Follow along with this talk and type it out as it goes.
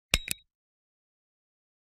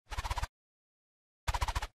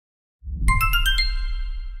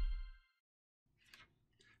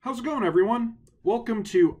How's it going, everyone? Welcome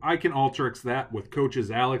to I Can Alteryx That with coaches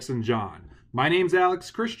Alex and John. My name's Alex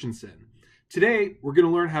Christensen. Today, we're going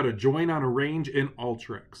to learn how to join on a range in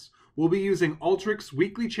Alteryx. We'll be using Alteryx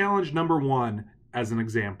Weekly Challenge number 1 as an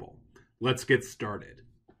example. Let's get started.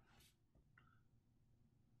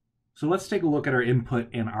 So let's take a look at our input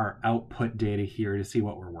and our output data here to see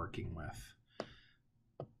what we're working with.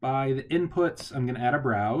 By the inputs, I'm going to add a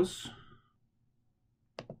browse.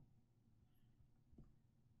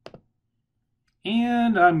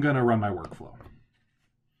 And I'm going to run my workflow.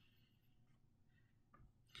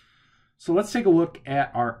 So let's take a look at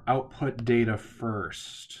our output data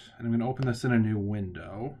first. And I'm going to open this in a new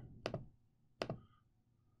window.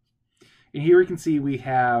 And here we can see we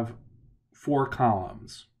have 4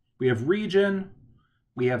 columns. We have region,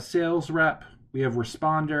 we have sales rep, we have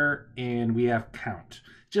responder, and we have count.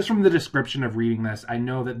 Just from the description of reading this, I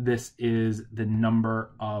know that this is the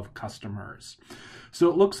number of customers. So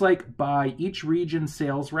it looks like by each region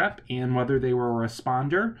sales rep and whether they were a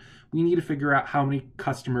responder, we need to figure out how many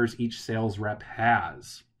customers each sales rep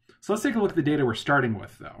has. So let's take a look at the data we're starting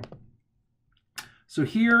with, though. So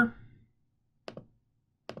here,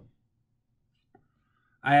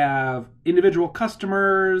 I have individual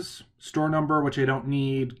customers, store number, which I don't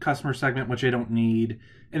need, customer segment, which I don't need,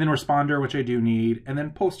 and then responder, which I do need, and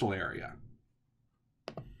then postal area.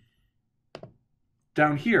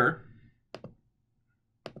 Down here,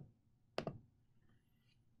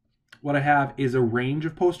 what I have is a range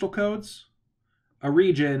of postal codes, a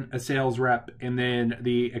region, a sales rep, and then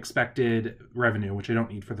the expected revenue, which I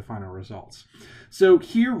don't need for the final results. So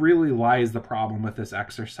here really lies the problem with this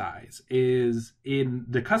exercise, is in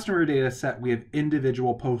the customer data set, we have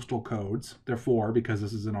individual postal codes. There are 4 because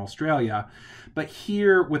this is in Australia. But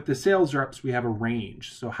here with the sales reps, we have a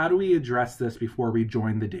range. So how do we address this before we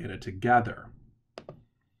join the data together?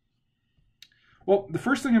 Well, the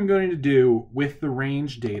first thing I'm going to do with the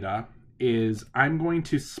range data is I'm going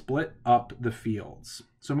to split up the fields.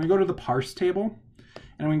 So I'm going to go to the parse table,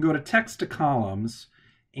 and I'm going to go to text to columns,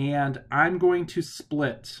 and I'm going to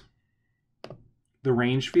split the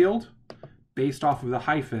range field based off of the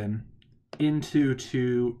hyphen into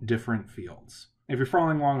 2 different fields. If you're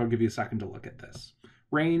following along, I'll give you a second to look at this.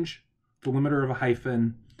 Range, the limiter of a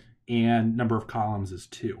hyphen, and number of columns is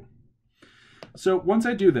 2. So once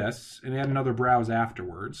I do this and add another browse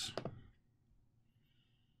afterwards,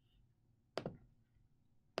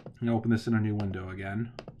 I'm going to open this in a new window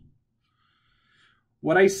again.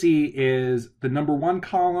 What I see is the number 1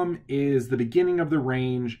 column is the beginning of the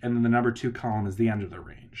range, and then the number 2 column is the end of the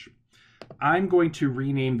range. I'm going to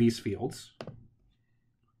rename these fields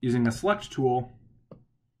using a select tool,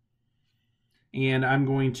 and I'm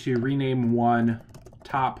going to rename one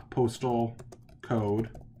top postal code.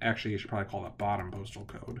 Actually, I should probably call that bottom postal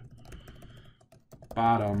code.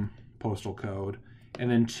 Bottom postal code. And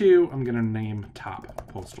then 2, I'm going to name top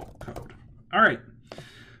postal code. All right.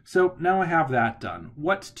 So now I have that done.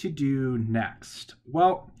 What to do next?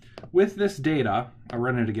 Well, with this data, I'll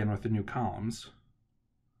run it again with the new columns.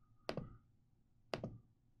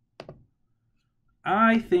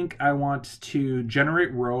 I think I want to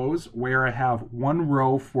generate rows where I have 1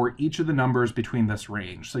 row for each of the numbers between this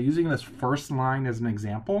range. So using this first line as an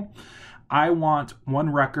example, I want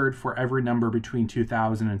 1 record for every number between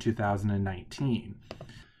 2000 and 2019.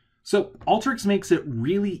 So Alteryx makes it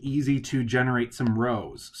really easy to generate some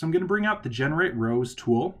rows. So I'm going to bring out the Generate Rows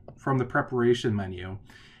tool from the preparation menu.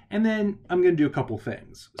 And then I'm going to do a couple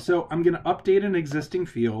things. So I'm going to update an existing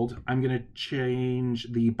field. I'm going to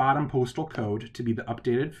change the bottom postal code to be the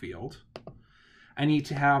updated field. I need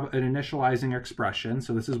to have an initializing expression.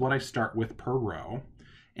 So this is what I start with per row.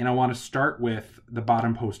 And I want to start with the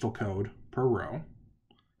bottom postal code per row.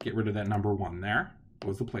 Get rid of that number 1 there. That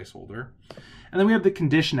was the placeholder. And then we have the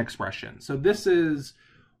condition expression. So this is,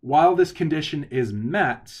 while this condition is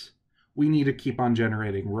met, we need to keep on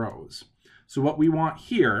generating rows. So what we want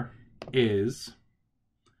here is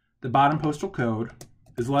the bottom postal code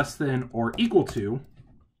is less than or equal to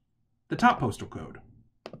the top postal code.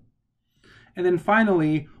 And then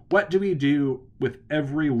finally, what do we do with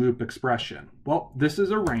every loop expression? Well, this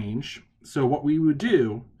is a range. So what we would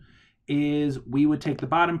do is we would take the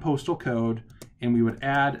bottom postal code and we would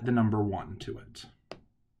add the number 1 to it.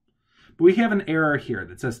 But we have an error here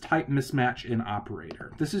that says type mismatch in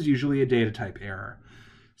operator. This is usually a data type error.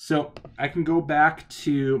 So I can go back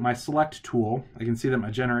to my select tool. I can see that my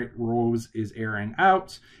generate rows is erroring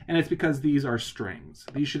out, and it's because these are strings.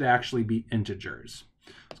 These should actually be integers.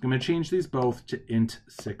 So I'm going to change these both to int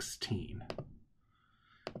 16.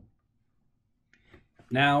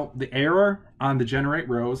 Now the error on the generate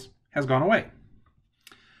rows has gone away.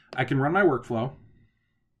 I can run my workflow,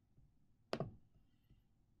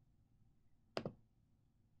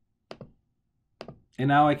 And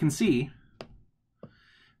now I can see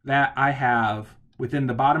that I have, within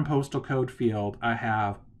the bottom postal code field, I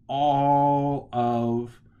have all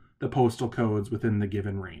of the postal codes within the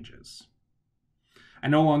given ranges. I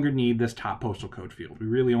no longer need this top postal code field. We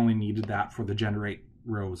really only needed that for the generate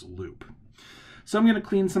rows loop. So I'm going to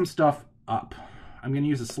clean some stuff up. I'm going to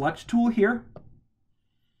use a select tool here.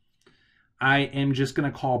 I am just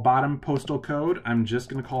going to call bottom postal code. I'm just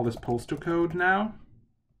going to call this postal code now.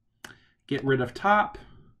 Get rid of top.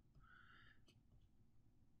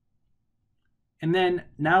 And then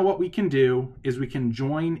now what we can do is we can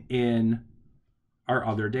join in our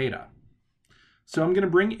other data. So I'm going to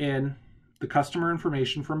bring in the customer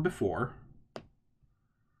information from before.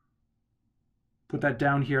 Put that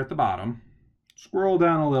down here at the bottom. Scroll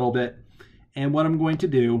down a little bit. And what I'm going to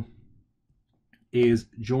do is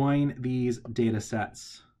join these data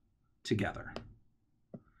sets together.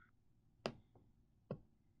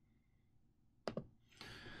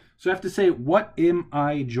 So I have to say, what am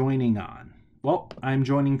I joining on? Well, I'm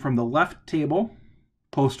joining from the left table,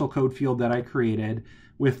 postal code field that I created,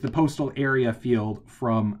 with the postal area field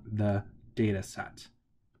from the data set.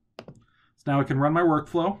 So now I can run my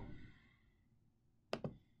workflow.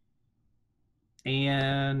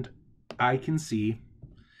 And I can see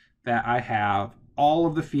that I have all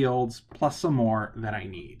of the fields plus some more that I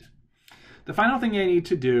need. The final thing I need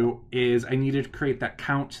to do is I need to create that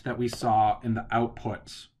count that we saw in the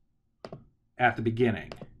output at the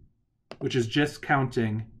beginning, which is just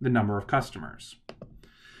counting the number of customers.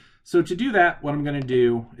 So to do that, what I'm going to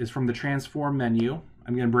do is from the transform menu,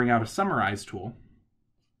 I'm going to bring out a summarize tool.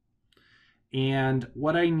 And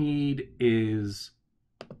what I need is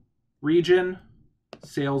region,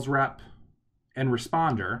 sales rep, and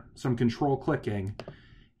responder. So I'm control clicking,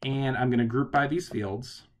 and I'm going to group by these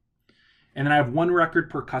fields. And then I have one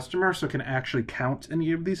record per customer, so I can actually count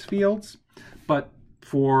any of these fields. But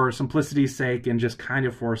for simplicity's sake and just kind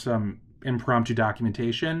of for some impromptu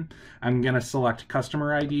documentation, I'm going to select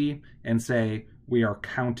customer ID and say we are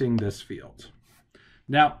counting this field.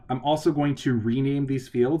 Now, I'm also going to rename these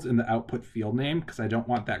fields in the output field name because I don't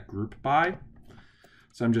want that group by.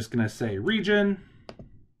 So I'm just going to say region,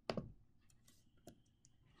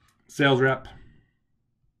 sales rep,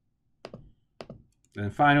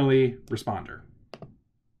 and finally responder.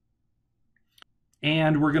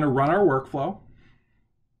 And we're going to run our workflow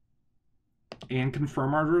and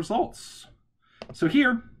confirm our results. So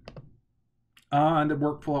here on the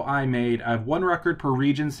workflow I made, I have one record per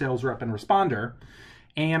region, sales rep, and responder.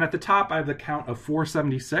 And at the top, I have the count of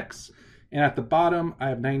 476. And at the bottom, I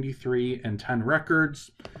have 93 and 10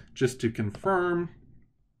 records. Just to confirm,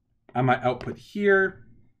 on my output here,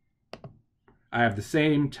 I have the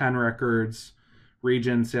same 10 records,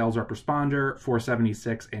 region, sales rep, responder,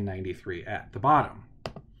 476 and 93 at the bottom.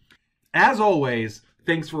 As always,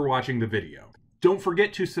 thanks for watching the video. Don't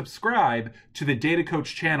forget to subscribe to the Data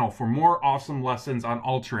Coach channel for more awesome lessons on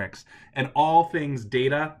Alteryx and all things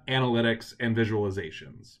data, analytics, and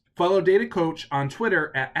visualizations. Follow Data Coach on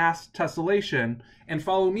Twitter at AskTessellation and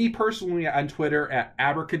follow me personally on Twitter at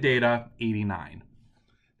Abracadata89.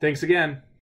 Thanks again.